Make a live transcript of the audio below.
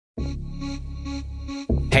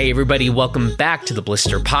Hey everybody, welcome back to the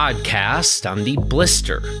Blister Podcast on the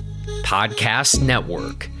Blister Podcast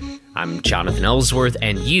Network. I'm Jonathan Ellsworth,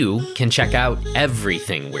 and you can check out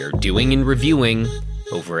everything we're doing and reviewing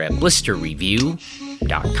over at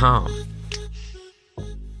blisterreview.com.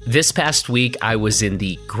 This past week, I was in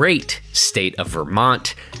the great state of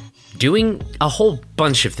Vermont, doing a whole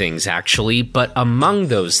bunch of things actually, but among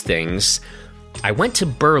those things, I went to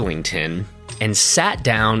Burlington and sat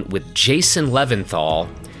down with Jason Leventhal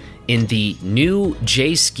in the new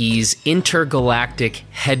J-Skis Intergalactic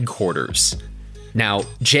headquarters. Now,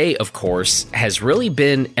 Jay, of course, has really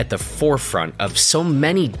been at the forefront of so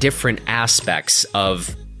many different aspects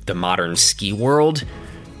of the modern ski world,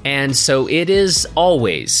 and so it is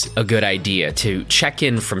always a good idea to check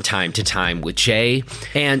in from time to time with Jay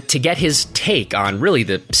and to get his take on really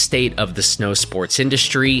the state of the snow sports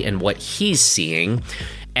industry and what he's seeing.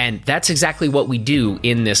 And that's exactly what we do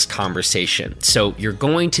in this conversation. So you're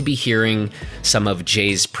going to be hearing some of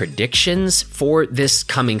Jay's predictions for this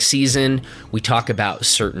coming season. We talk about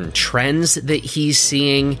certain trends that he's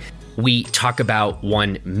seeing. We talk about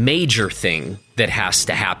one major thing that has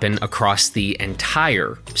to happen across the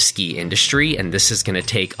entire ski industry, and this is going to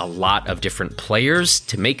take a lot of different players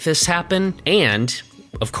to make this happen. And,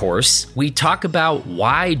 of course, we talk about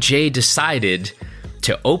why Jay decided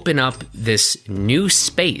to open up this new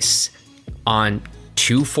space on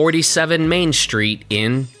 247 Main Street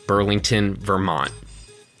in Burlington, Vermont.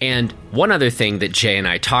 And one other thing that Jay and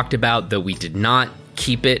I talked about, though we did not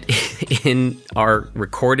keep it in our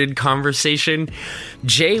recorded conversation,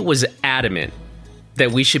 Jay was adamant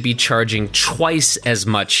that we should be charging twice as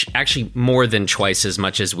much, actually more than twice as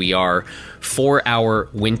much as we are, for our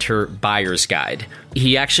winter buyer's guide.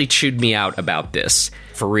 He actually chewed me out about this.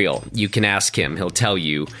 For real. You can ask him. He'll tell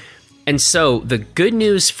you. And so the good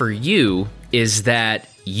news for you is that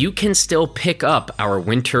you can still pick up our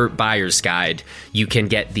winter buyer's guide. You can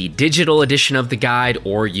get the digital edition of the guide,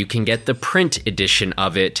 or you can get the print edition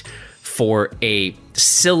of it for a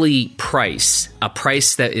silly price, a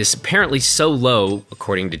price that is apparently so low,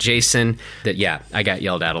 according to Jason, that, yeah, I got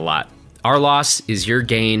yelled at a lot. Our loss is your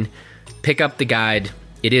gain. Pick up the guide.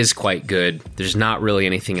 It is quite good. There's not really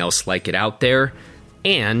anything else like it out there.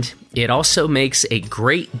 And it also makes a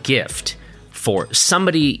great gift for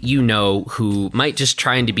somebody you know who might just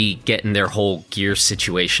trying to be getting their whole gear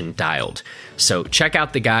situation dialed. So check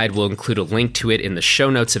out the guide. We'll include a link to it in the show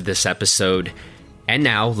notes of this episode. And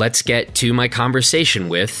now let's get to my conversation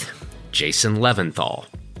with Jason Leventhal.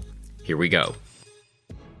 Here we go.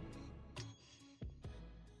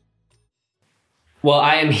 Well,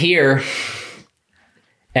 I am here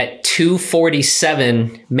at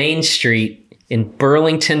 247 Main Street in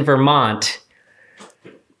Burlington, Vermont,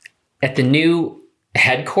 at the new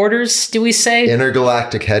headquarters, do we say?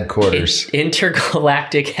 Intergalactic headquarters.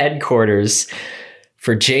 Intergalactic headquarters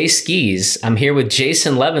for J-Skis. I'm here with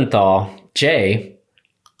Jason Leventhal. Jay,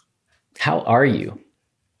 how are you?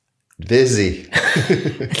 Busy.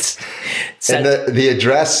 And the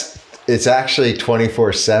address, it's actually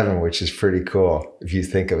 24/7, which is pretty cool if you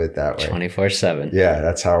think of it that way. 24/7. Yeah,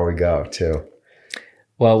 that's how we go too.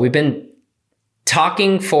 Well, we've been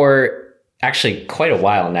talking for actually quite a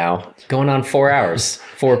while now, going on 4 hours,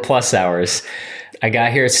 4+ hours. I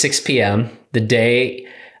got here at 6 p.m. the day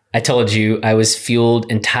I told you I was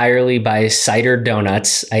fueled entirely by cider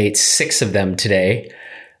donuts. I ate 6 of them today.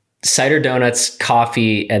 Cider donuts,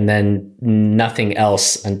 coffee, and then nothing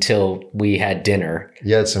else until we had dinner.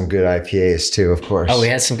 You had some good IPAs too, of course. Oh, we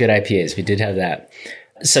had some good IPAs. We did have that.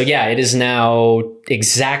 So yeah, it is now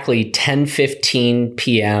exactly 10:15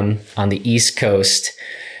 p.m. on the East Coast.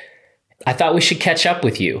 I thought we should catch up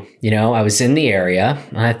with you. You know, I was in the area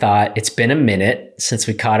and I thought it's been a minute since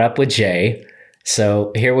we caught up with Jay.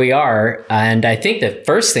 So here we are. And I think the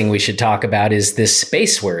first thing we should talk about is this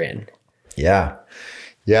space we're in. Yeah.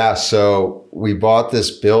 Yeah. So we bought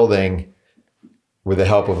this building with the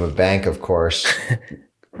help of a bank, of course,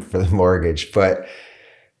 for the mortgage. But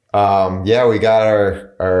yeah, we got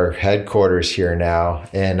our headquarters here now.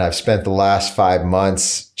 And I've spent the last 5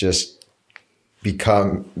 months just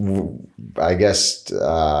become, I guess,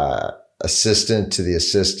 assistant to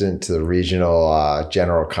the regional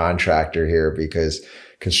general contractor here, because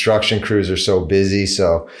construction crews are so busy.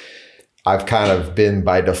 So I've kind of been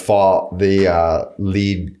by default the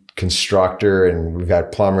lead constructor, and we've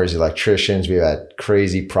had plumbers, electricians. We've had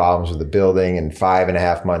crazy problems with the building, and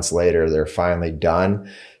 5.5 months later, they're finally done.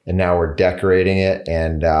 And now we're decorating it,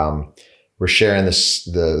 and we're sharing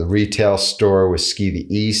the retail store with Ski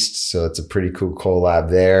the East. So it's a pretty cool collab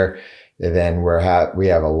there. And then we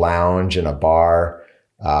have a lounge and a bar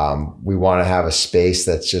We want to have a space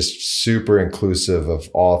that's just super inclusive of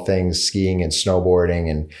all things skiing and snowboarding,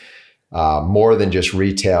 and more than just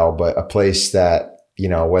retail, but a place that, you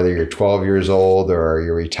know, whether you're 12 years old or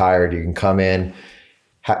you're retired, you can come in,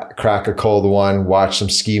 crack a cold one, watch some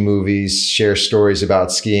ski movies, share stories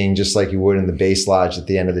about skiing, just like you would in the base lodge at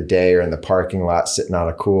the end of the day or in the parking lot sitting on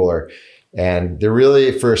a cooler. And there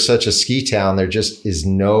really, for such a ski town, there just is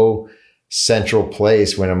no central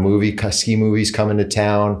place when ski movies come into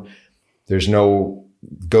town. There's no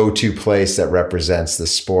go-to place that represents the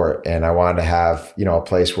sport. And I wanted to have, you know, a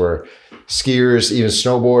place where skiers, even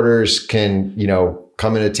snowboarders can, you know,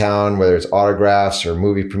 come into town, whether it's autographs or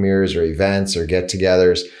movie premieres or events or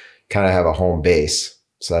get-togethers, kind of have a home base.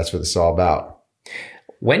 So that's what it's all about.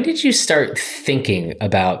 When did you start thinking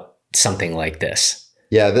about something like this?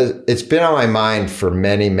 Yeah, it's been on my mind for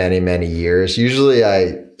many, many, many years. Usually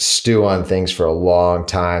I stew on things for a long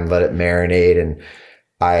time, let it marinate. And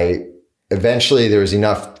eventually there was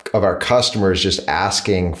enough of our customers just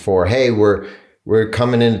asking for, hey, we're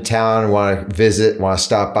coming into town, want to visit, want to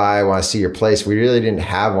stop by, want to see your place. We really didn't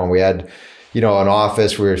have one. We had, you know, an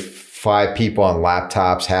office. We were 5 people on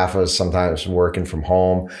laptops, half of us sometimes working from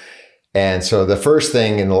home. And so the first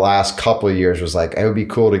thing in the last couple of years was like, it would be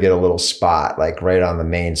cool to get a little spot, like right on the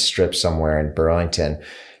main strip somewhere in Burlington.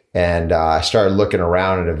 And I started looking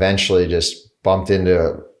around and eventually just bumped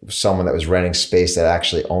into someone that was renting space that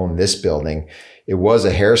actually owned this building. It was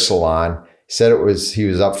a hair salon. Said he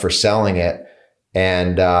was up for selling it.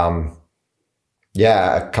 And, a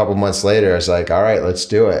couple months later, I was like, all right, let's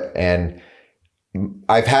do it. And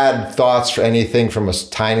I've had thoughts for anything from a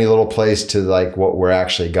tiny little place to like what we're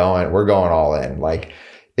actually going. We're going all in. Like,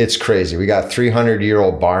 it's crazy. We got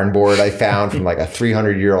 300-year-old barn board I found from like a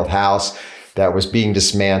 300-year-old house that was being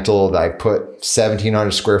dismantled. I put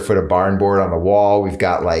 1,700 square foot of barn board on the wall. We've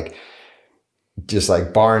got like just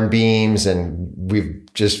like barn beams, and we've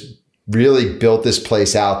just really built this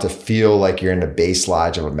place out to feel like you're in the base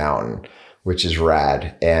lodge of a mountain, which is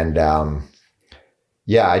rad. And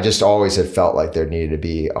I just always had felt like there needed to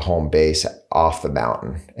be a home base off the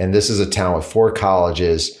mountain. And this is a town with 4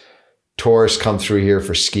 colleges. Tourists come through here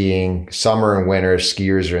for skiing. Summer and winter,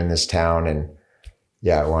 skiers are in this town. And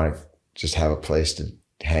I want to just have a place to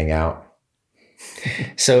hang out.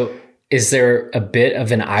 So is there a bit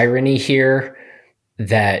of an irony here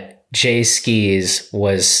that Jay Skis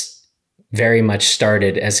was very much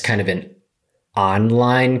started as kind of an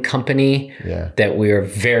online company, that we are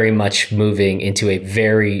very much moving into a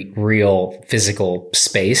very real physical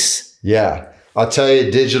space? Yeah. I'll tell you,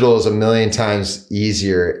 digital is a million times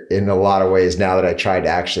easier in a lot of ways now that I tried to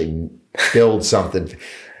actually build something.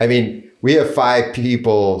 I mean, we have 5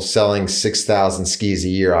 people selling 6,000 skis a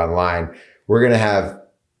year online. We're going to have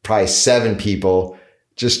probably 7 people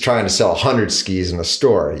just trying to sell 100 skis in a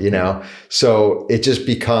store, you know? So it just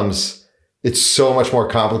becomes, it's so much more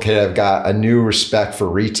complicated. I've got a new respect for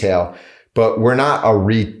retail, but we're not a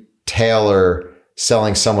retailer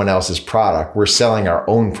selling someone else's product. We're selling our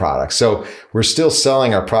own product. So we're still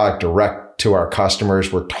selling our product direct to our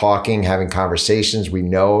customers. We're talking, having conversations.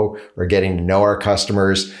 We're getting to know our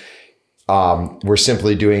customers. We're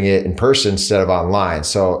simply doing it in person instead of online.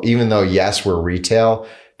 So even though, yes, we're retail,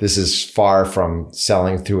 this is far from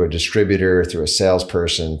selling through a distributor, through a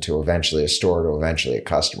salesperson, to eventually a store, to eventually a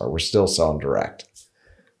customer. We're still selling direct.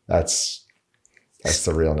 That's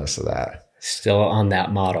the realness of that. Still on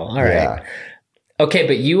that model. All right. Yeah. Okay,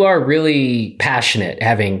 but you are really passionate,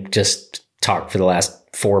 having just talked for the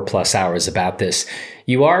last 4+ hours about this.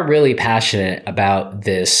 You are really passionate about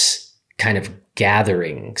this kind of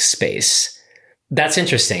gathering space. That's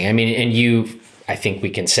interesting. I mean, and I think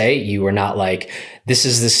we can say you were not like, this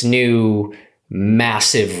is this new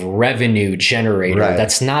massive revenue generator. Right.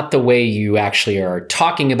 That's not the way you actually are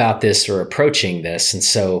talking about this or approaching this. And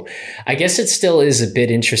so I guess it still is a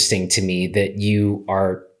bit interesting to me that you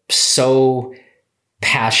are so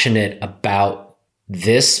passionate about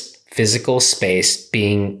this physical space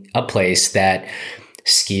being a place that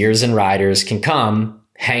skiers and riders can come,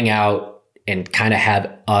 hang out, and kind of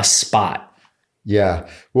have a spot. Yeah.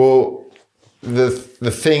 Well, the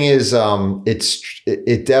thing is,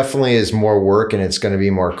 it definitely is more work, and it's going to be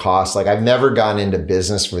more cost. Like, I've never gotten into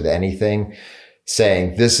business with anything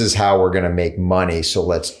saying this is how we're going to make money, so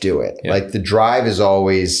let's do it. Yeah. Like, the drive is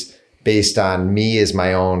always based on me as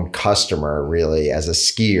my own customer, really, as a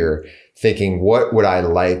skier, thinking, what would I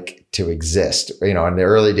like to exist? You know, in the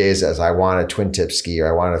early days, as I want a twin tip ski, or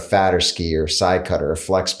I want a fatter ski, or side cutter, or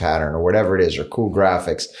flex pattern, or whatever it is, or cool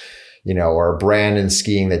graphics, you know, or a brand in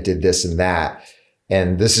skiing that did this and that.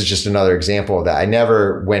 And this is just another example of that. I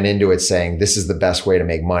never went into it saying this is the best way to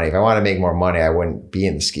make money. If I want to make more money, I wouldn't be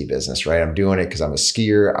in the ski business, right? I'm doing it because I'm a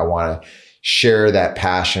skier. I want to share that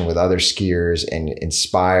passion with other skiers and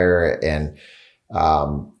inspire. And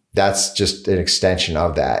that's just an extension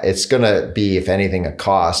of that. It's going to be, if anything, a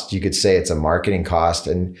cost. You could say it's a marketing cost,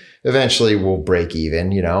 and eventually we'll break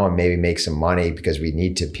even, and maybe make some money because we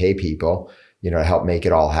need to pay people, to help make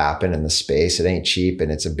it all happen in the space. It ain't cheap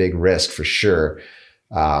and it's a big risk for sure.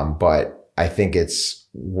 But I think it's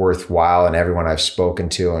worthwhile, and everyone I've spoken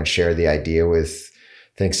to and shared the idea with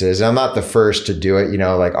thinks it is. I'm not the first to do it.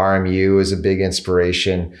 Like RMU is a big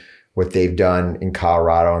inspiration, what they've done in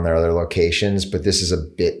Colorado and their other locations, but this is a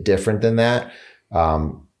bit different than that.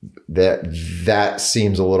 That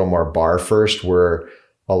seems a little more bar first. We're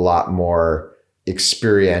a lot more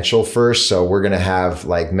experiential first. So we're going to have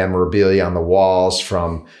like memorabilia on the walls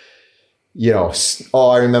from,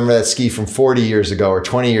 I remember that ski from 40 years ago or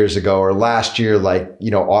 20 years ago or last year, like,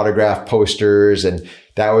 autograph posters. And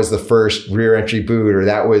that was the first rear entry boot, or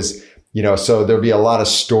that was, so there'll be a lot of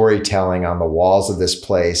storytelling on the walls of this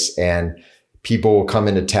place, and people will come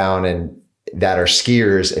into town and that are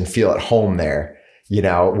skiers and feel at home there,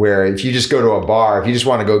 where if you just go to a bar, if you just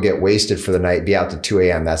want to go get wasted for the night, be out to 2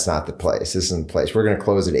 a.m., that's not the place. This isn't the place. We're going to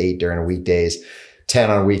close at 8 during the weekdays, 10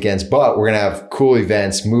 on weekends, but we're going to have cool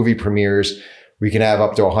events, movie premieres. We can have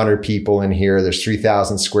up to 100 people in here. There's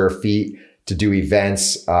 3,000 square feet to do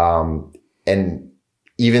events. And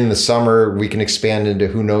even in the summer, we can expand into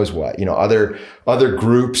who knows what, other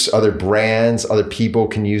groups, other brands, other people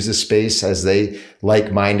can use this space as they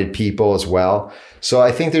like-minded people as well. So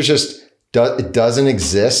I think there's just, it doesn't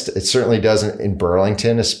exist. It certainly doesn't in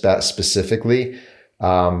Burlington specifically.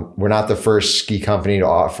 We're not the first ski company to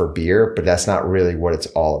offer beer, but that's not really what it's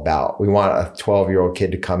all about. We want a 12-year-old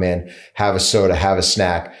kid to come in, have a soda, have a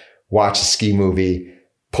snack, watch a ski movie,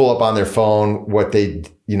 pull up on their phone what they,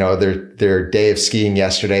 their day of skiing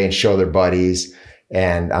yesterday and show their buddies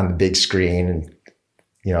and on the big screen and,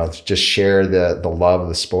 just share the love of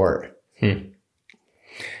the sport.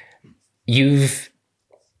 You've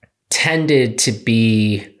tended to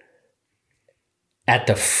be at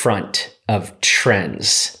the front of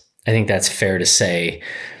trends. I think that's fair to say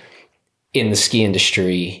in the ski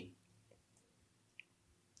industry.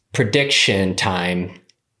 Prediction time.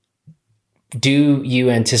 Do you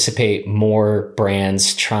anticipate more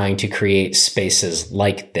brands trying to create spaces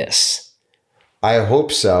like this? I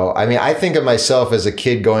hope so. I mean, I think of myself as a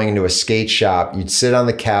kid going into a skate shop. You'd sit on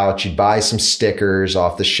the couch, you'd buy some stickers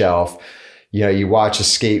off the shelf. You watch a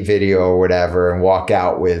skate video or whatever and walk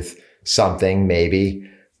out with something maybe.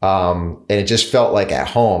 And it just felt like at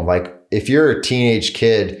home. Like if you're a teenage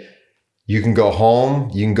kid, you can go home,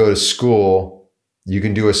 you can go to school, you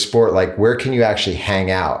can do a sport. Like where can you actually hang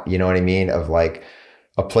out? You know what I mean? Of like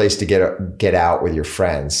a place to get out with your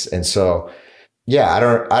friends. And so, yeah,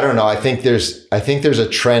 I don't know. I think there's a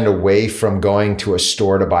trend away from going to a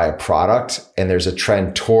store to buy a product, and there's a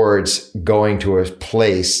trend towards going to a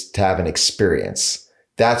place to have an experience.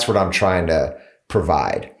 That's what I'm trying to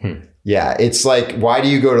provide. Yeah. It's like, why do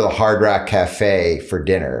you go to the Hard Rock Cafe for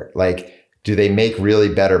dinner? Like, do they make really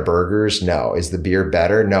better burgers? No. Is the beer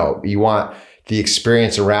better? No. You want the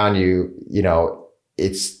experience around you.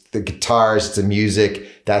 It's the guitars, it's the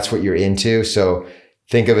music. That's what you're into. So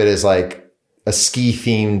think of it as like a ski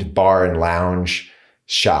themed bar and lounge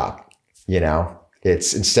shop.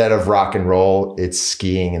 It's instead of rock and roll, it's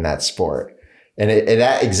skiing in that sport. And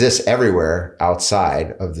that exists everywhere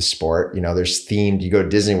outside of the sport. There's themed, you go to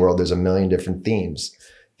Disney World, there's a million different themes,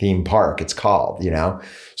 theme park, it's called,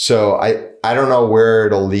 So I don't know where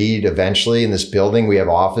it'll lead eventually in this building. We have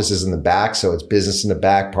offices in the back, so it's business in the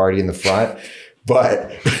back, party in the front. But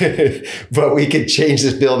we could change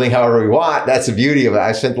this building however we want. That's the beauty of it.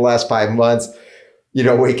 I spent the last 5 months,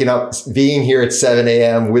 waking up, being here at 7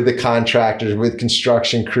 a.m. with the contractors, with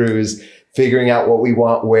construction crews, figuring out what we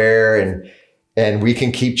want where, and we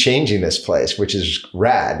can keep changing this place, which is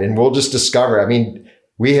rad. And we'll just discover. I mean,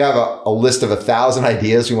 we have a list of 1,000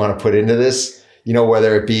 ideas we want to put into this,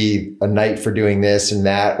 whether it be a night for doing this and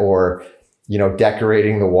that, or,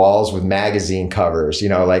 decorating the walls with magazine covers,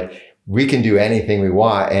 like, we can do anything we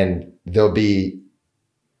want, and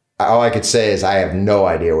all I could say is I have no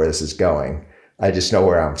idea where this is going. I just know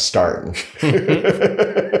where I'm starting.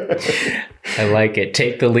 I like it.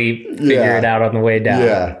 Take the leap, figure it out on the way down.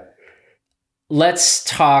 Yeah. Let's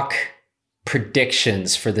talk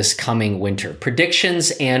predictions for this coming winter. Predictions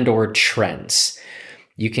and or trends.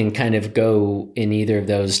 You can kind of go in either of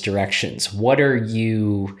those directions. What are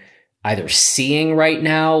you either seeing right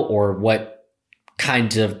now, or what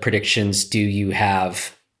kinds of predictions do you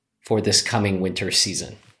have for this coming winter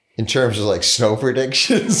season? In terms of like snow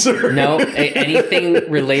predictions? No,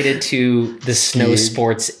 anything related to the snow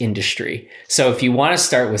sports industry. So if you want to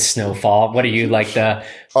start with snowfall, what are you like I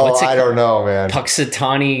don't know, man.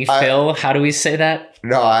 Puxatawny Phil? How do we say that?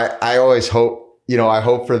 No, I always hope, I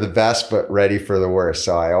hope for the best, but ready for the worst.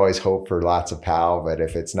 So I always hope for lots of POW, but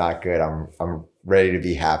if it's not good, I'm ready to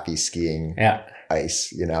be happy skiing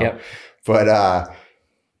ice, Yep. But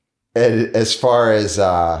as far as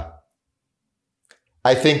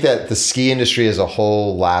I think that the ski industry as a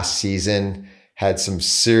whole last season had some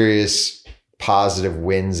serious positive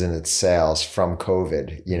wins in its sales from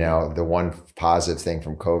COVID. The one positive thing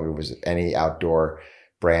from COVID was any outdoor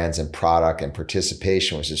brands and product and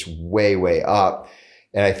participation was just way, way up.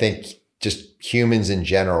 And I think just humans in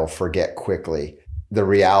general forget quickly. The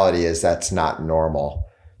reality is that's not normal.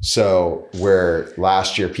 So where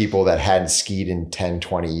last year people that hadn't skied in 10,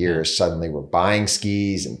 20 years suddenly were buying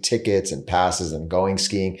skis and tickets and passes and going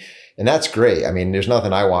skiing. And that's great. I mean, there's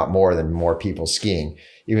nothing I want more than more people skiing,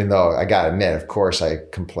 even though I got to admit, of course, I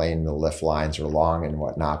complained the lift lines were long and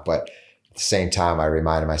whatnot. But at the same time, I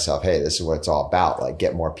reminded myself, hey, this is what it's all about. Like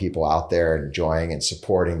get more people out there enjoying and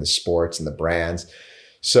supporting the sports and the brands.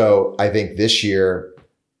 So I think this year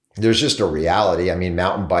there's just a reality. I mean,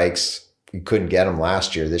 mountain bikes, you couldn't get them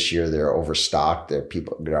last year. This year they're overstocked.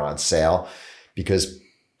 They're on sale because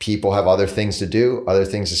people have other things to do, other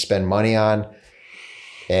things to spend money on.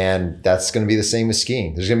 And that's going to be the same as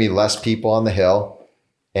skiing. There's going to be less people on the hill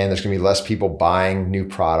and there's going to be less people buying new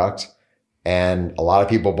product. And a lot of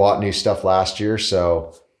people bought new stuff last year.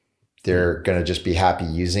 So they're going to just be happy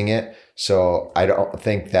using it. So I don't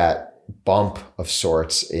think that bump of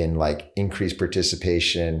sorts in like increased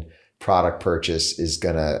participation, product purchase is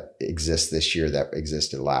going to exist this year that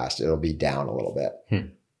existed last. It'll be down a little bit.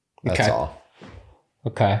 That's all.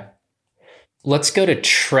 Okay. Let's go to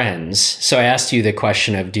trends. So I asked you the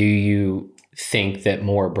question of, do you think that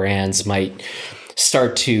more brands might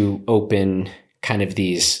start to open kind of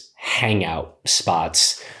these hangout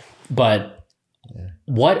spots? But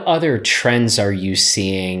what other trends are you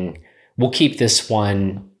seeing? We'll keep this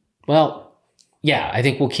one. Well, yeah, I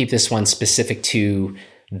think we'll keep this one specific to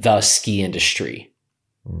the ski industry.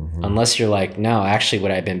 Mm-hmm. Unless you're like, no, actually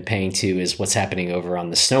what I've been paying to is what's happening over on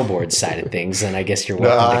the snowboard side of things. And I guess you're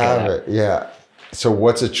welcome to go there. Yeah. So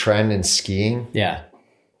what's a trend in skiing? Yeah.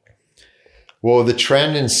 Well, the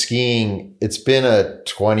trend in skiing, it's been a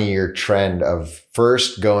 20-year trend of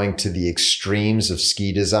first going to the extremes of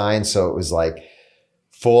ski design. So it was like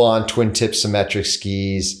full on twin tip symmetric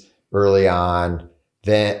skis early on,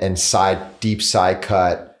 then and deep side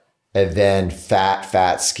cut, and then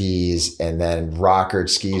fat skis, and then rockered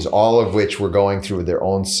skis, all of which were going through their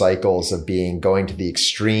own cycles of going to the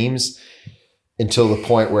extremes until the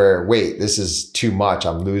point where, wait, this is too much.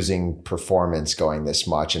 I'm losing performance going this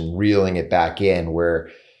much, and reeling it back in where,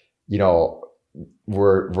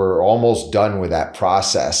 we're almost done with that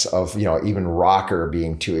process of, even rocker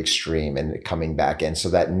being too extreme and coming back in, so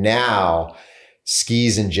that now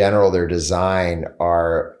skis in general, their design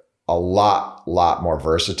are a lot more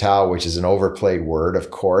versatile, which is an overplayed word, of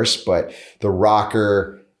course, but the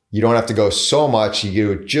rocker, you don't have to go so much.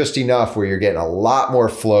 You do just enough where you're getting a lot more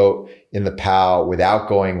float in the POW without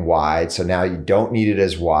going wide. So now you don't need it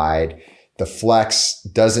as wide. The flex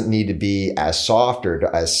doesn't need to be as soft or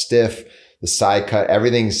as stiff. The side cut,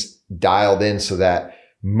 everything's dialed in so that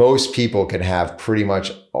most people can have pretty much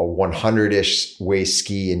a 100-ish waist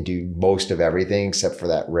ski and do most of everything except for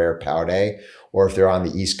that rare POW day. Or if they're on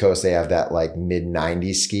the East Coast, they have that like mid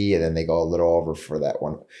 90s ski and then they go a little over for that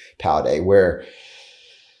one POW day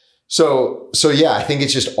so yeah, I think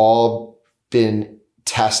it's just all been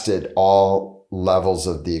tested, all levels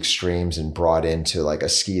of the extremes, and brought into like a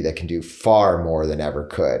ski that can do far more than ever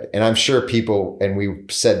could. And I'm sure people, and we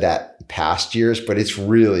said that past years, but it's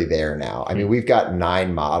really there now. I mean, we've got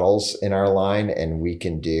 9 models in our line and we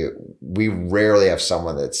rarely have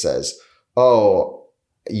someone that says, oh,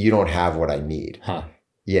 you don't have what I need,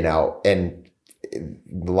 and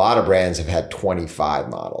a lot of brands have had 25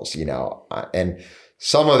 models, and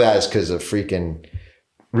some of that is because of freaking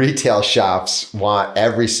retail shops want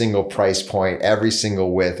every single price point, every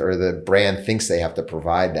single width, or the brand thinks they have to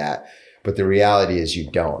provide that. But the reality is you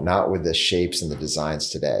don't, not with the shapes and the designs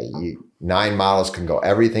today. 9 models can go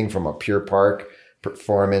everything from a pure park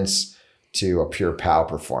performance to a pure POW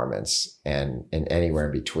performance and anywhere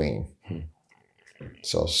in between.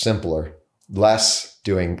 So simpler,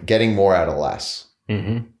 getting more out of less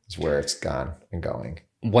is where it's gone and going.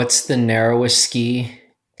 What's the narrowest ski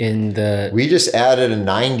in the... We just added a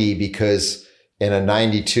 90 and a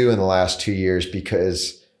 92 in the last 2 years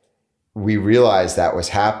because we realized that was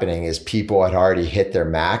happening is people had already hit their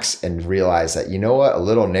max and realized that, you know what, a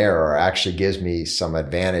little narrower actually gives me some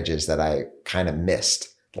advantages that I kind of missed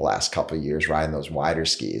the last couple of years riding those wider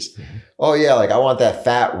skis. Mm-hmm. Oh yeah, like I want that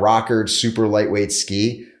fat rockered, super lightweight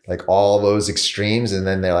ski, like all those extremes. And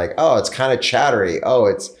then they're like, oh, it's kind of chattery. Oh,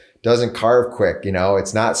 it doesn't carve quick. You know,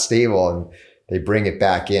 it's not stable. And they bring it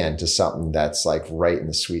back in to something that's like right in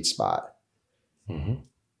the sweet spot. Mm-hmm.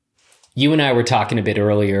 You and I were talking a bit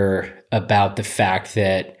earlier about the fact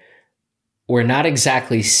that we're not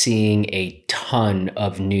exactly seeing a ton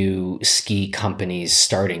of new ski companies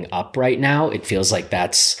starting up right now. It feels like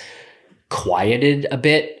that's quieted a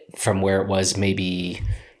bit from where it was maybe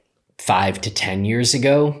 5 to 10 years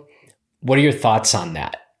ago. What are your thoughts on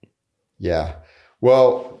that? Yeah.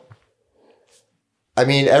 Well, I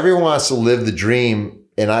mean, everyone wants to live the dream.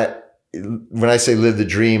 And when I say live the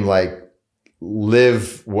dream, like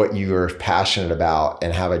live what you are passionate about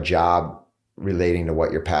and have a job relating to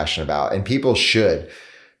what you're passionate about. And people should,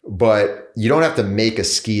 but you don't have to make a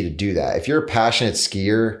ski to do that. If you're a passionate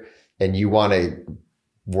skier and you want to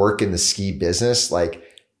work in the ski business, like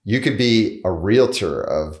you could be a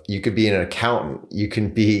realtor you could be an accountant. You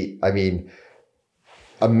can be, I mean,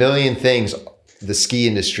 a million things. The ski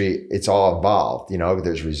industry, it's all involved. You know,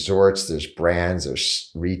 there's resorts, there's brands, there's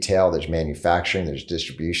retail, there's manufacturing, there's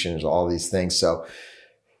distribution, there's all these things. So,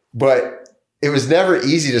 but it was never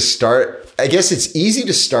easy to start. I guess it's easy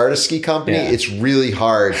to start a ski company. Yeah. It's really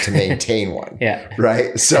hard to maintain one. Yeah.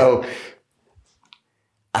 Right. So,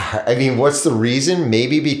 I mean, what's the reason?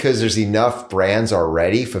 Maybe because there's enough brands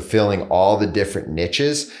already fulfilling all the different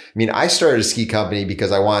niches. I mean, I started a ski company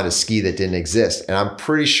because I wanted a ski that didn't exist. And I'm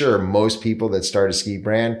pretty sure most people that start a ski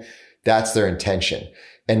brand, that's their intention.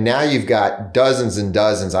 And now you've got dozens and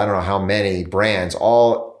dozens, I don't know how many brands,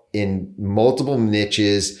 all in multiple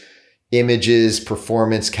niches, images,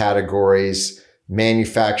 performance categories,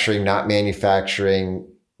 manufacturing, not manufacturing,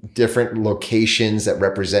 different locations that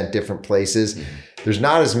represent different places. Mm-hmm. There's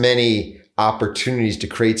not as many opportunities to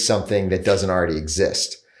create something that doesn't already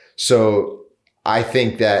exist. So I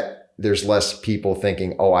think that there's less people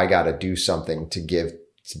thinking, oh, I got to do something to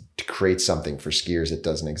create something for skiers that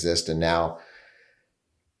doesn't exist. And now,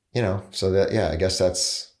 you know, so that, yeah, I guess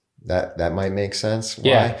that might make sense. Why?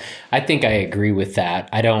 Yeah, I think I agree with that.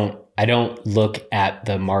 I don't look at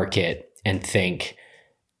the market and think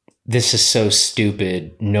this is so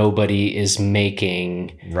stupid. Nobody is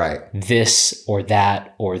making this or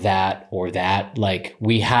that or that or that. Like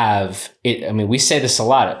we have it. I mean, we say this a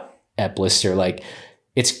lot at Blister, like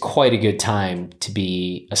it's quite a good time to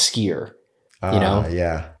be a skier, you know?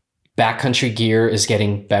 Yeah. Backcountry gear is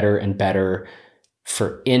getting better and better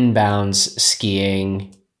for inbounds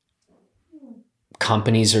skiing.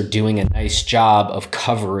 Companies are doing a nice job of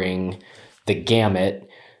covering the gamut.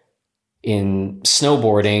 In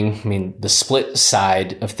snowboarding, I mean, the split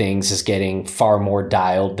side of things is getting far more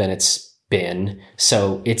dialed than it's been.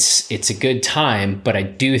 So it's a good time, but I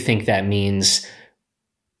do think that means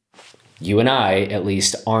you and I, at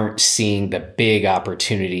least, aren't seeing the big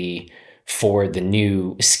opportunity for the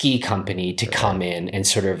new ski company to come in and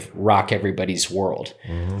sort of rock everybody's world.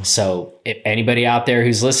 Mm-hmm. So if anybody out there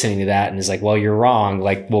who's listening to that and is like, well, you're wrong,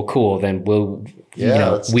 like, well, cool, then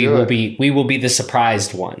we will be the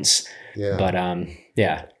surprised ones. Yeah. But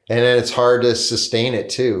yeah. And then it's hard to sustain it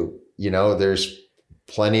too. You know, there's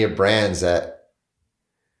plenty of brands that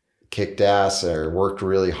kicked ass or worked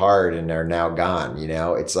really hard and are now gone. You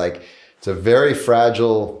know, it's like, it's a very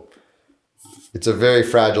fragile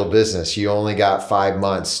business. You only got 5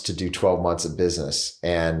 months to do 12 months of business.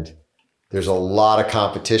 And there's a lot of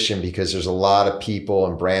competition because there's a lot of people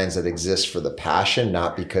and brands that exist for the passion,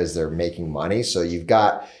 not because they're making money. So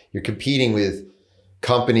you're competing with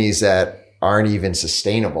companies that aren't even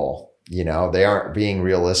sustainable. You know, they aren't being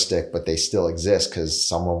realistic, but they still exist because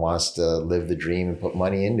someone wants to live the dream and put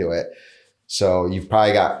money into it. So you've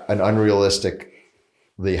probably got an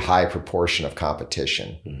unrealistically high proportion of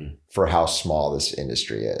competition for how small this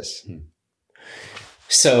industry is.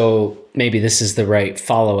 So maybe this is the right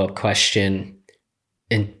follow-up question,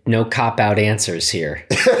 and no cop-out answers here.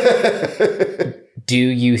 Do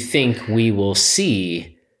you think we will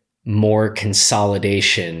see more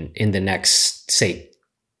consolidation in the next, say,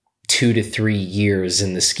 2 to 3 years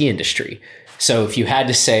in the ski industry? So if you had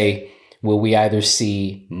to say, will we either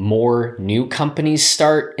see more new companies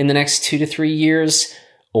start in the next 2 to 3 years,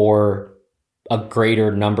 or a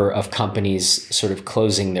greater number of companies sort of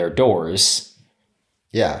closing their doors?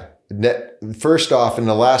 Yeah. First off, in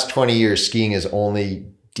the last 20 years, skiing has only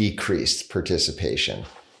decreased participation.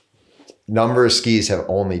 Number of skis have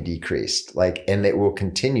only decreased, and it will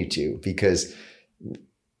continue to, because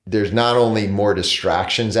there's not only more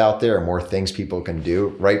distractions out there and more things people can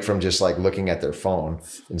do, right from just like looking at their phone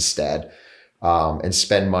instead, and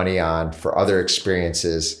spend money on for other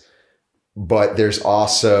experiences. But there's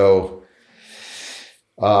also,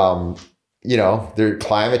 climate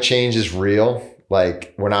change is real.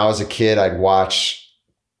 Like when I was a kid, I'd watch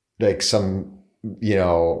like some,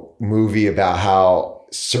 movie about how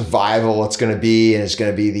survival it's going to be. And it's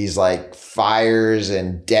going to be these like fires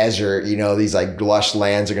and desert, these like lush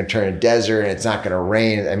lands are going to turn into desert and it's not going to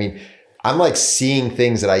rain. I mean, I'm like seeing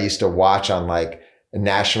things that I used to watch on like a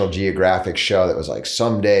National Geographic show that was like,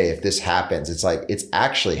 someday if this happens, it's like, it's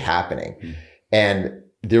actually happening. Mm-hmm. And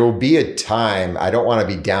there will be a time, I don't want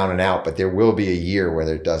to be down and out, but there will be a year where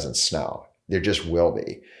there doesn't snow. There just will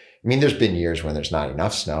be. I mean, there's been years when there's not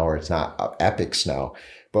enough snow or it's not epic snow,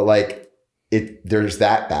 but like there's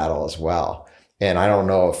that battle as well. And I don't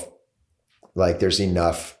know if like there's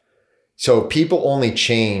enough. So people only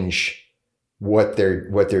change what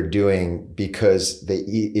they're doing because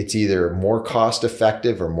it's either more cost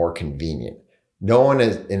effective or more convenient. No one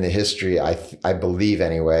in the history, I believe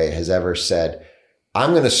anyway, has ever said,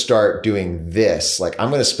 I'm going to start doing this. Like I'm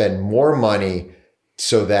going to spend more money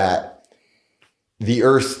so that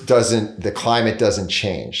the climate doesn't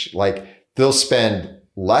change. Like they'll spend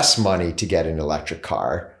less money to get an electric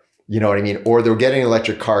car, you know what I mean? Or they'll get an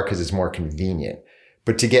electric car because it's more convenient.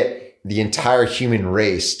 But to get the entire human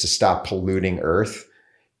race to stop polluting Earth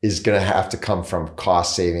is going to have to come from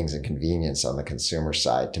cost savings and convenience on the consumer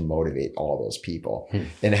side to motivate all those people.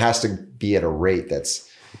 And it has to be at a rate that's,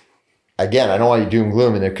 again, I don't want you doom and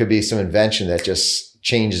gloom, and there could be some invention that just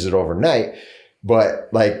changes it overnight. But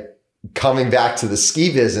like coming back to the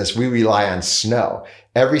ski business, we rely on snow.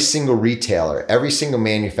 Every single retailer, every single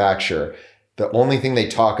manufacturer, the only thing they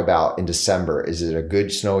talk about in December is it a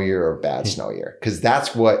good snow year or a bad snow year? Because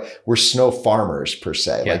that's what we're snow farmers per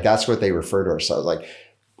se. Yeah. Like that's what they refer to ourselves. Like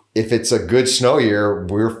if it's a good snow year,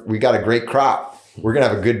 we got a great crop. We're going to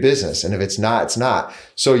have a good business. And if it's not, it's not.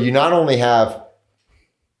 So you not only have,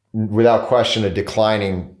 without question, a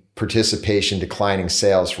declining participation, declining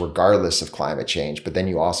sales regardless of climate change, but then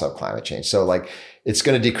you also have climate change. So like it's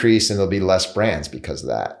going to decrease and there'll be less brands because of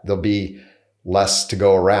that. There'll be less to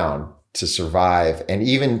go around to survive. And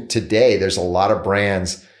even today, there's a lot of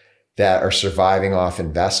brands that are surviving off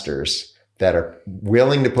investors that are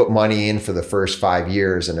willing to put money in for the first 5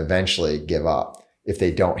 years and eventually give up if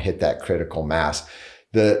they don't hit that critical mass.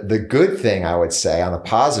 The good thing I would say on a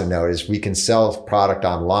positive note is we can sell product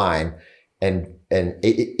online and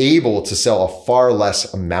able to sell a far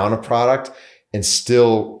less amount of product and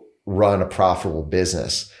still run a profitable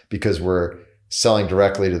business because we're selling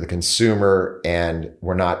directly to the consumer and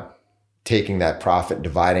we're not taking that profit and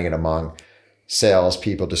dividing it among sales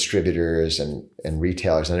people, distributors, and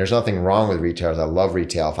retailers. And there's nothing wrong with retailers. I love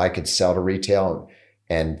retail. If I could sell to retail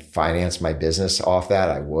and finance my business off that,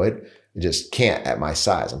 I would. I just can't at my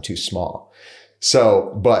size. I'm too small.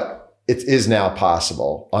 So, but it is now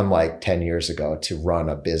possible, unlike 10 years ago, to run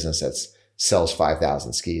a business that sells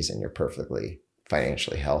 5,000 skis and you're perfectly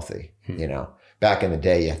financially healthy. Back in the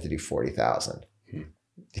day, you have to do 40,000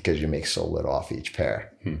 because you make so little off each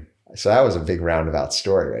pair. So that was a big roundabout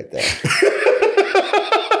story right there.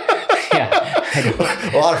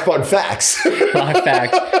 Yeah. A lot of fun facts. A lot of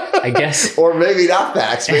facts, I guess. Or maybe not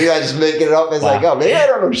facts. Maybe I just make it up as I go. Maybe I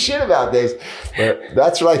don't know shit about this. But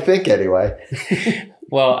that's what I think anyway.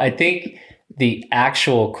 Well, I think the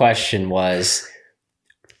actual question was,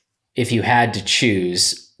 if you had to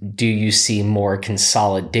choose, do you see more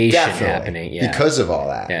consolidation happening? Yeah. Because of all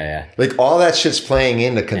that. Yeah. Like all that shit's playing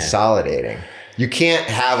into consolidating. Yeah. You can't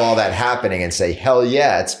have all that happening and say, hell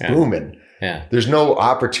yeah, it's booming. Yeah. There's no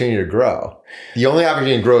opportunity to grow. The only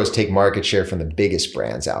opportunity to grow is take market share from the biggest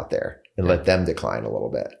brands out there and let them decline a little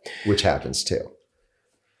bit, which happens too.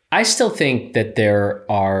 I still think that there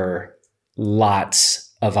are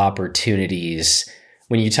lots of opportunities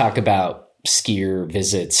when you talk about skier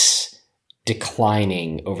visits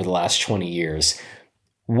declining over the last 20 years.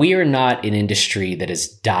 We are not an industry that is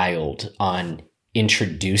dialed on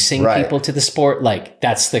introducing people to the sport. Like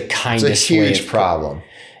that's the kindest way. It's a huge problem.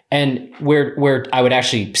 And where I would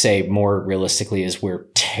actually say more realistically is we're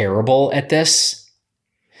terrible at this.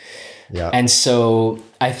 Yeah. And so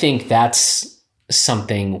I think that's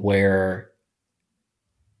something where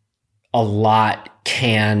a lot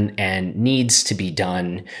can and needs to be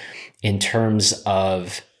done in terms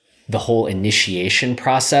of the whole initiation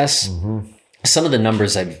process. Mm-hmm. Some of the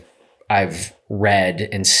numbers I've read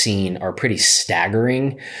and seen are pretty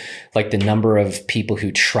staggering. Like the number of people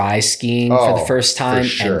who try skiing for the first time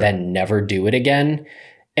and then never do it again.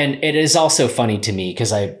 And it is also funny to me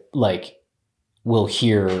because will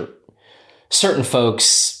hear certain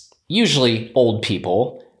folks, usually old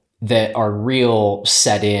people, that are real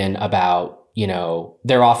set in about,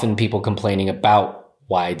 they're often people complaining about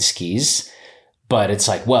wide skis, but it's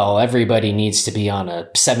like, well, everybody needs to be on a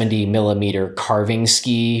 70 millimeter carving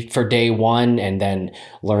ski for day one and then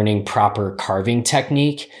learning proper carving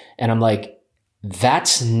technique. And I'm like,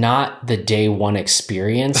 that's not the day one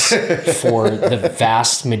experience for the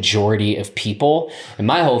vast majority of people. And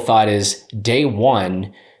my whole thought is day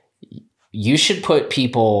one, you should put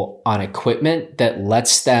people on equipment that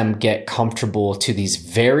lets them get comfortable to these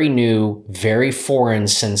very new, very foreign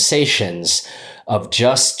sensations of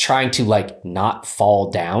just trying to like not fall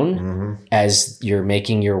down as you're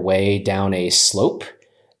making your way down a slope.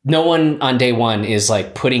 No one on day one is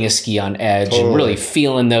like putting a ski on edge and really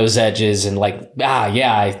feeling those edges and like,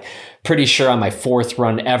 I'm pretty sure on my fourth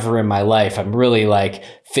run ever in my life, I'm really like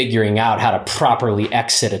figuring out how to properly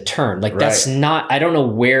exit a turn. Like that's not, I don't know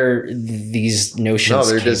where these notions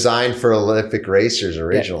they're designed for Olympic racers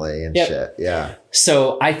originally and shit. Yeah.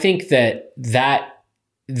 So I think that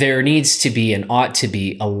there needs to be and ought to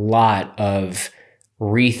be a lot of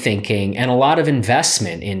rethinking and a lot of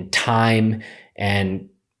investment in time and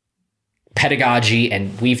pedagogy.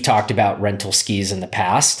 And we've talked about rental skis in the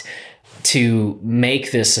past to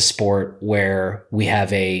make this a sport where we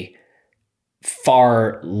have a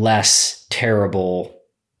far less terrible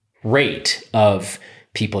rate of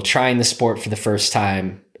people trying the sport for the first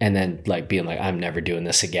time and then like being like, I'm never doing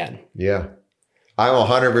this again. Yeah. I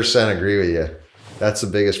 100% agree with you. That's the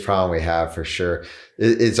biggest problem we have for sure.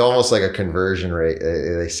 It's almost like a conversion rate.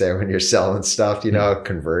 They say when you're selling stuff,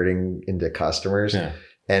 converting into customers. Yeah.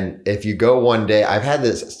 And if you go one day, I've had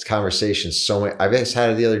this conversation I've just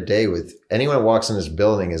had it the other day with anyone who walks in this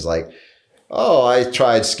building is like, oh, I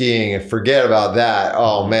tried skiing and forget about that.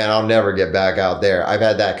 Oh man, I'll never get back out there. I've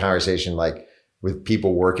had that conversation like with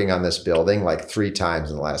people working on this building like 3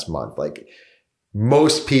 times in the last month. Like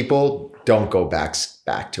most people don't go back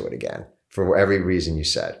to it again for every reason you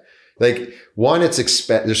said. Like one,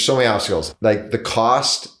 there's so many obstacles, like the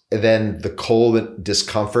cost, and then the cold and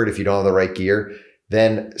discomfort if you don't have the right gear.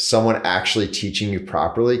 Then someone actually teaching you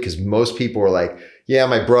properly. Cause most people are like, yeah,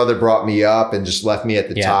 my brother brought me up and just left me at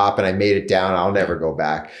the top and I made it down. I'll never go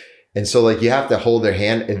back. And so like you have to hold their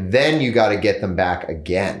hand and then you got to get them back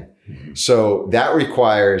again. Mm-hmm. So that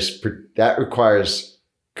requires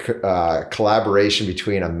collaboration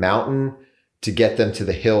between a mountain to get them to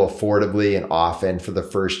the hill affordably and often for the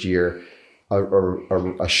first year, or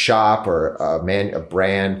a shop or a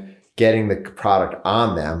brand getting the product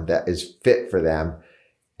on them that is fit for them.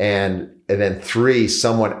 And then 3,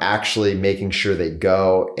 someone actually making sure they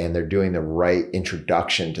go and they're doing the right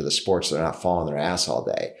introduction to the sport so they're not falling their ass all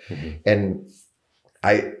day. Mm-hmm. And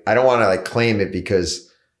I don't want to like claim it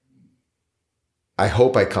because I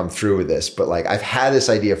hope I come through with this, but like I've had this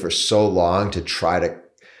idea for so long to try to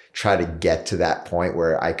get to that point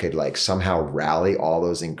where I could like somehow rally all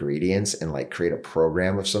those ingredients and like create a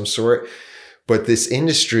program of some sort. But this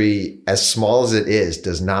industry, as small as it is,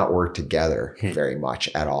 does not work together very much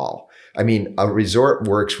at all. I mean, a resort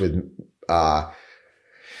works with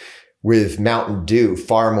Mountain Dew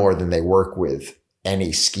far more than they work with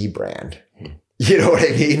any ski brand. You know what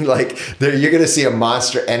I mean? Like you're going to see a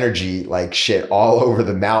Monster Energy like shit all over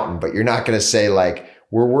the mountain, but you're not going to say like,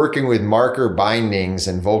 we're working with Marker Bindings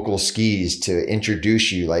and Vocal Skis to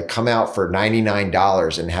introduce you, like come out for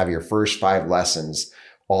 $99 and have your first 5 lessons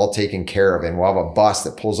all taken care of. And we'll have a bus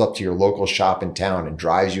that pulls up to your local shop in town and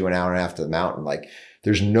drives you an hour and a half to the mountain. Like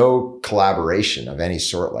there's no collaboration of any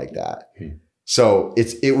sort like that. So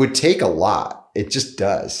it would take a lot. It just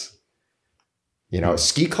does.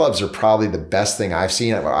 Ski clubs are probably the best thing I've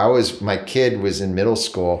seen. My kid was in middle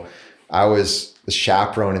school. I was the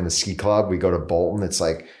chaperone in the ski club. We go to Bolton. It's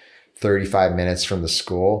like 35 minutes from the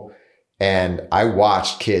school. And I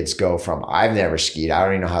watched kids go from, I've never skied, I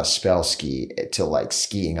don't even know how to spell ski, to like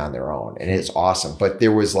skiing on their own. And it's awesome. But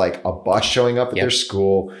there was like a bus showing up at their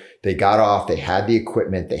school. They got off, they had the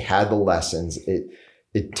equipment, they had the lessons.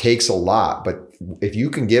 It takes a lot, but if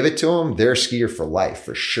you can give it to them, they're a skier for life,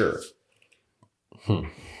 for sure.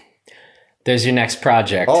 There's your next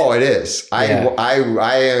project. Oh, it is. I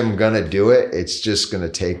am going to do it. It's just going to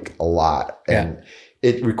take a lot. And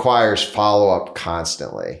it requires follow-up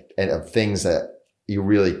constantly and of things that you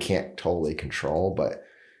really can't totally control, but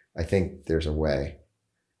I think there's a way.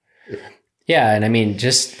 Yeah. And I mean,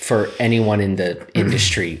 just for anyone in the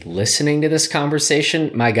industry listening to this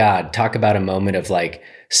conversation, my God, talk about a moment of like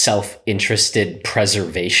self-interested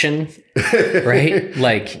preservation, right?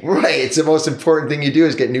 Like, right. It's the most important thing you do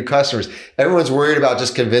is get new customers. Everyone's worried about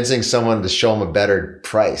just convincing someone to show them a better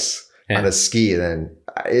price. on a ski, then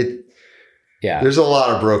yeah, there's a lot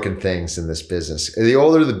of broken things in this business. The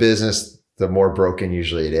older the business, the more broken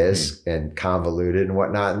usually it is and convoluted and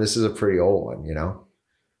whatnot. And this is a pretty old one, you know?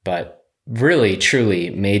 But really,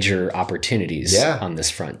 truly major opportunities on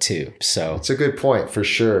this front too. So it's a good point for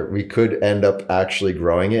sure. We could end up actually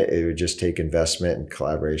growing it. It would just take investment and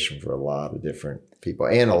collaboration for a lot of different people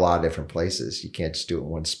and a lot of different places. You can't just do it in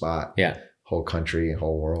one spot. Yeah. Whole country,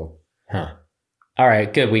 whole world. Huh. All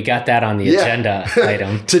right, good. We got that on the agenda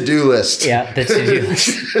item. To-do list. Yeah, the to-do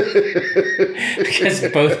list. Because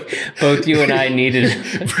both you and I needed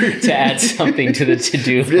to add something to the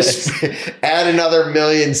to-do list. Add another 1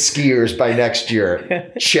 million skiers by next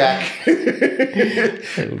year. Check.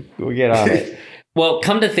 We'll get on it. Well,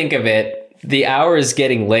 come to think of it, the hour is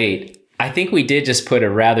getting late. I think we did just put a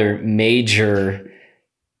rather major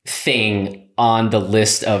thing on the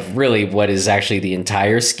list of really what is actually the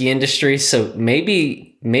entire ski industry. So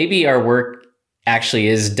maybe our work actually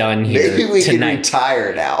is done here. Maybe we tonight. Can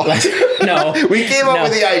retire now. No. We came up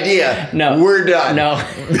with the idea. No. We're done. No.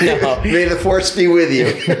 May the force be with you.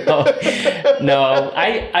 No.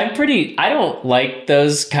 I don't like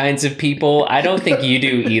those kinds of people. I don't think you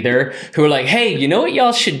do either, who are like, hey, you know what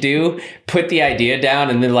y'all should do? Put the idea down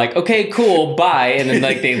and then like, okay, cool, bye. And then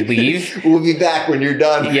like they leave. We'll be back when you're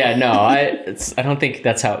done. Yeah, no, I don't think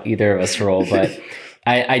that's how either of us roll, but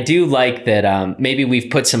I do like that maybe we've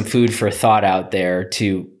put some food for thought out there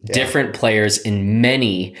to different players in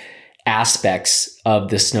many aspects of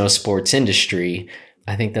the snow sports industry.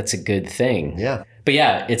 I think that's a good thing. Yeah. But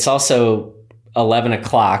yeah, it's also 11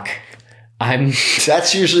 o'clock.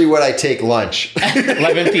 That's usually what I take lunch.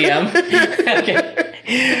 11 p.m.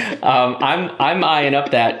 Okay. I'm eyeing up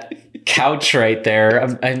that couch right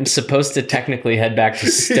there. I'm supposed to technically head back to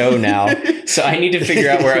Stowe now, so I need to figure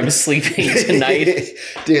out where I'm sleeping tonight.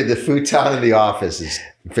 Dude, the futon in the office is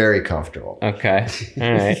very comfortable. Okay,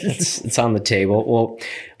 all right, it's on the table. Well,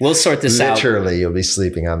 we'll sort this out. Literally, you'll be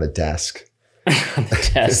sleeping on the desk. On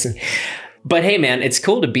the desk. But hey, man, it's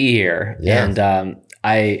cool to be here, and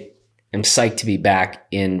I am psyched to be back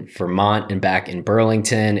in Vermont and back in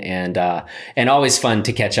Burlington, and always fun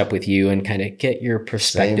to catch up with you and kind of get your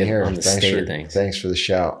perspective on the state of things. Thanks for the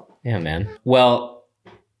shout. Yeah, man. Well,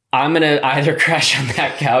 I'm going to either crash on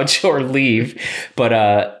that couch or leave,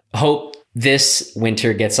 but hope this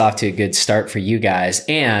winter gets off to a good start for you guys.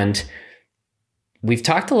 And we've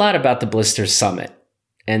talked a lot about the Blister Summit.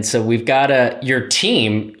 And so we've got your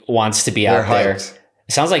team wants to be out there.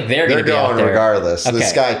 It sounds like they're going to be out there regardless. Okay.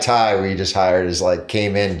 This guy Ty, we just hired, is like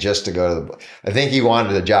came in just to go to I think he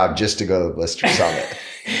wanted a job just to go to the Blister Summit.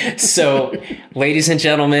 So, ladies and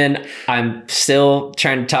gentlemen, I'm still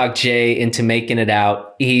trying to talk Jay into making it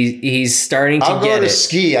out. He's starting to I'll get it. I'll go to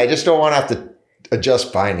ski. I just don't want to have to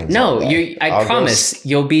adjust bindings. No, I promise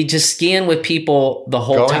you'll be just skiing with people the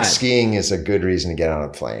whole time. Going skiing is a good reason to get on a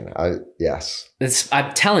plane. Yes.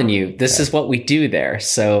 I'm telling you, this is what we do there.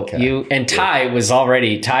 So you and Ty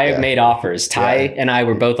Ty made offers. Ty and I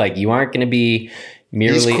were both like, you aren't going to be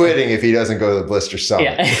merely. He's quitting if he doesn't go to the Blister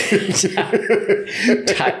Summit.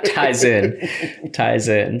 Yeah. Ties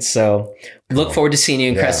in. So look forward to seeing you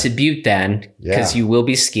in Crested Butte then, because you will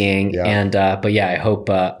be skiing. Yeah. And but yeah, I hope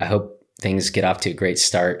things get off to a great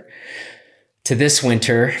start to this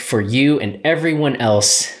winter for you and everyone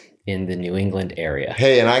else in the New England area.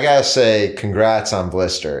 Hey, and I gotta say, congrats on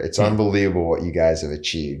Blister. It's unbelievable what you guys have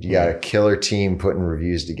achieved. You got a killer team putting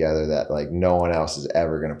reviews together that like no one else is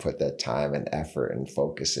ever going to put that time and effort and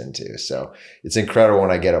focus into. So it's incredible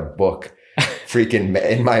when I get a book freaking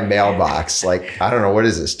in my mailbox. Like, I don't know, what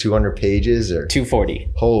is this, 200 pages or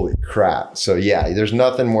 240? Holy crap. So yeah, there's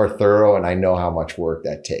nothing more thorough, and I know how much work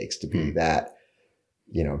that takes to be that,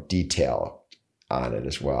 detail on it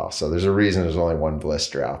as well. So there's a reason there's only one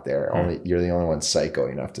Blister out there. You're the only one psycho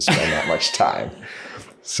enough to spend that much time.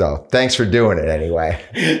 So thanks for doing it anyway.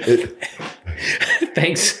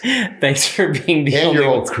 Thanks for being the only your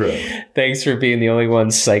whole crew. Thanks for being the only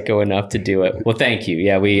one psycho enough to do it. Well, thank you.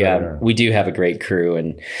 Yeah, we do have a great crew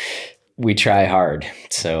and we try hard.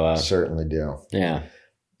 So certainly do. Yeah.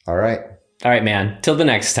 All right, man. Till the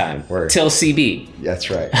next time. Word. Till CB. That's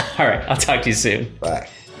right. All right. I'll talk to you soon. Bye.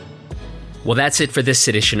 Well, that's it for this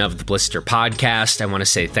edition of the Blister Podcast. I want to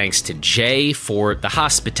say thanks to Jay for the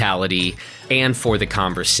hospitality and for the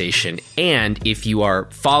conversation. And if you are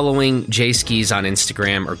following Jay Skis on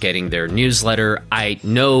Instagram or getting their newsletter, I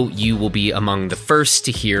know you will be among the first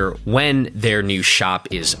to hear when their new shop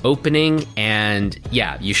is opening. And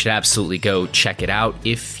yeah, you should absolutely go check it out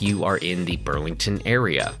if you are in the Burlington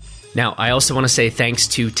area. Now, I also want to say thanks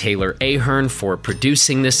to Taylor Ahern for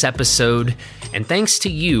producing this episode, and thanks to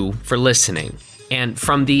you for listening. And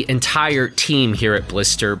from the entire team here at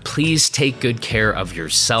Blister, please take good care of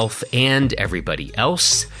yourself and everybody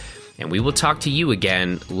else. And we will talk to you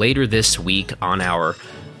again later this week on our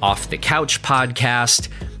Off the Couch podcast,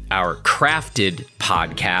 our Crafted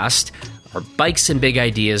podcast, our Bikes and Big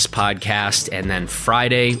Ideas podcast, and then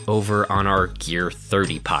Friday over on our Gear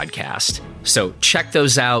 30 podcast. So check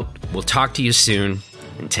those out. We'll talk to you soon,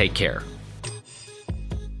 and take care.